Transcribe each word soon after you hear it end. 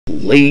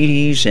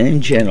Ladies and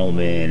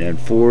gentlemen, and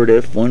Ford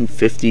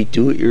F150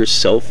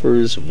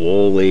 do-it-yourselfers of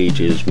all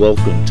ages,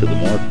 welcome to the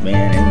Mark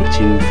Man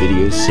M2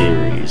 video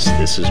series.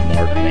 This is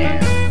Mark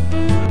Man.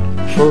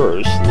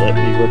 First, let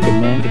me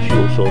recommend the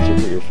fuel filter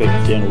for your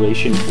 5th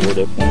generation Ford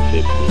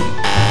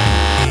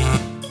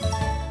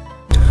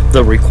F150.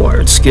 The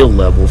required skill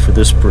level for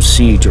this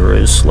procedure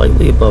is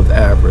slightly above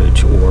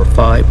average, or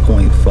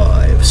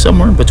 5.5,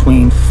 somewhere in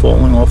between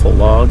falling off a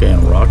log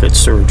and rocket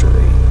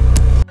surgery.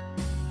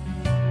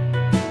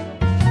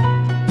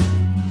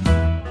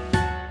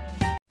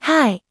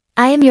 Hi,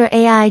 I am your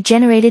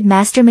AI-generated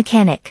master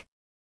mechanic.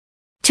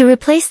 To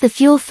replace the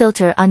fuel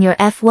filter on your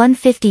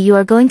F150, you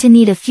are going to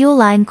need a fuel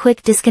line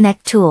quick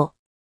disconnect tool.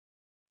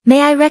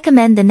 May I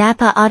recommend the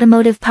Napa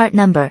Automotive part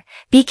number,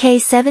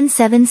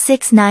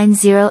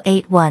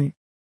 BK7769081.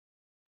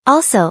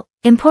 Also,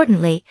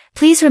 importantly,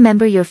 please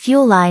remember your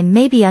fuel line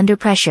may be under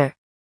pressure.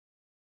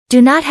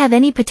 Do not have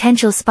any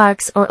potential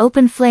sparks or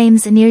open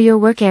flames near your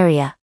work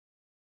area.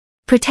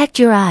 Protect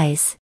your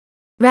eyes.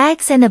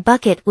 Rags and a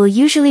bucket will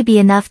usually be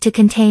enough to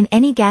contain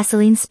any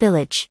gasoline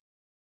spillage.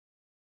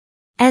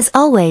 As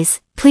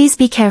always, please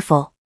be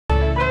careful.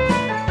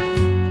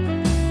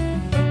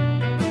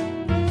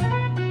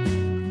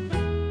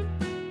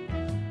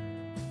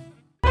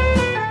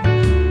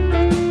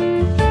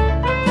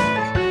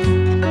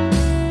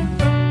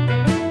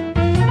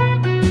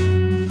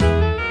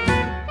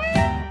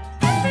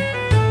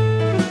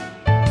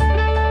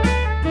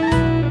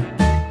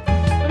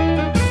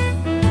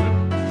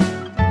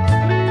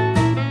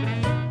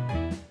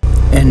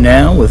 And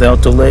now,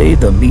 without delay,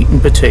 the meat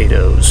and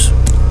potatoes.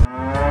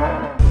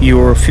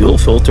 Your fuel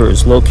filter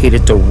is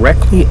located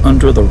directly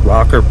under the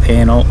rocker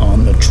panel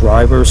on the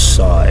driver's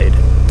side.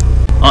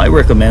 I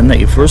recommend that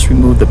you first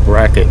remove the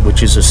bracket,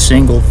 which is a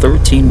single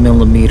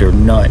 13mm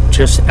nut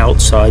just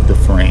outside the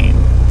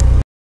frame.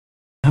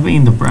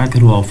 Having the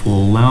bracket off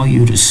will allow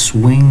you to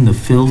swing the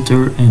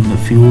filter and the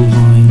fuel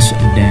lines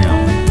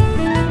down.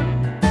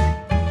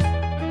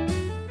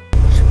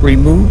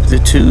 Remove the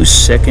two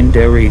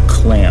secondary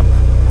clamp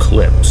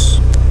clips.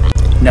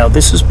 Now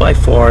this is by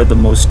far the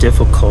most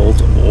difficult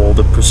of all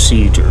the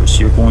procedures.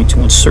 You're going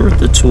to insert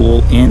the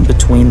tool in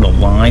between the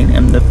line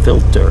and the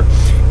filter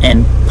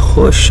and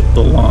push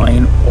the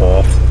line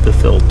off the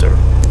filter.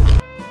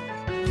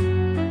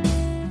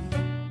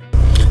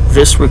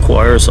 This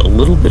requires a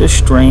little bit of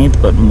strength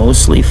but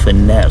mostly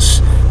finesse.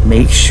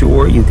 Make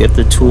sure you get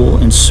the tool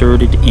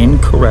inserted in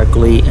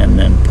correctly and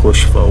then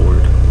push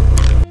forward.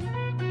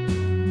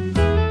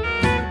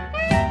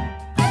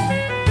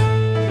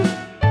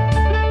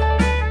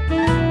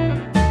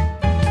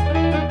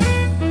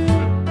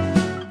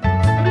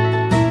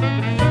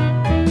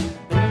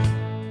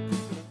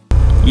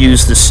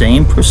 Use the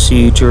same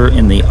procedure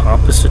in the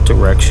opposite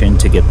direction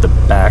to get the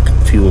back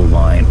fuel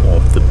line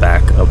off the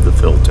back of the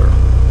filter.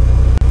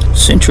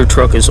 Since your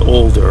truck is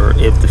older,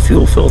 if the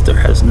fuel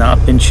filter has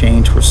not been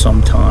changed for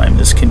some time,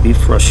 this can be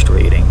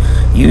frustrating.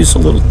 Use a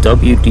little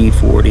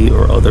WD-40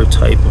 or other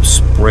type of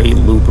spray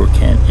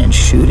lubricant and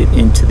shoot it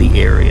into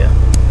the area.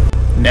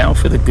 Now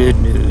for the good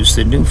news,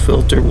 the new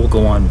filter will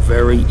go on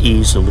very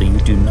easily. You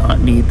do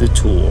not need the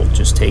tool.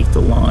 Just take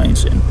the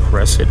lines and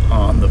press it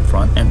on the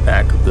front and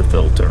back of the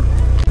filter.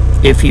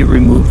 If you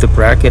remove the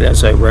bracket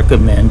as I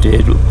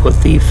recommended,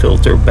 put the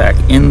filter back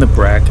in the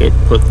bracket,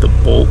 put the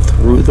bolt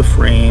through the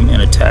frame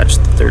and attach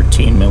the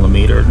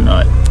 13mm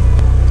nut.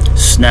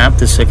 Snap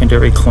the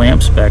secondary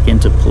clamps back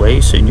into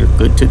place and you're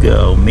good to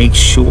go. Make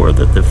sure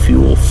that the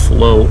fuel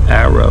flow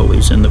arrow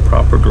is in the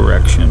proper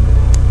direction.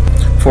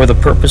 For the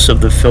purpose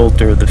of the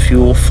filter, the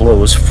fuel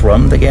flows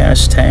from the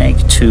gas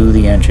tank to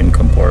the engine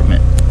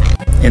compartment.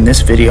 In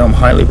this video, I'm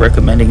highly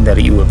recommending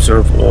that you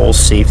observe all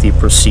safety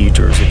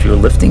procedures. If you're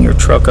lifting your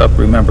truck up,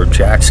 remember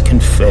jacks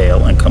can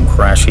fail and come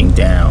crashing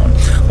down.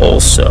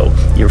 Also,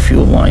 your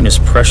fuel line is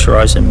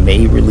pressurized and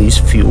may release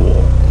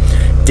fuel.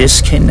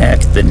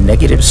 Disconnect the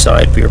negative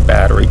side of your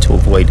battery to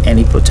avoid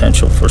any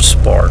potential for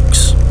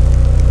sparks.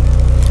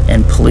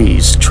 And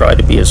please try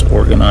to be as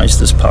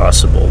organized as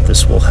possible.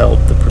 This will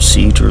help the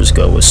procedures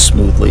go as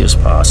smoothly as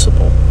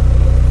possible.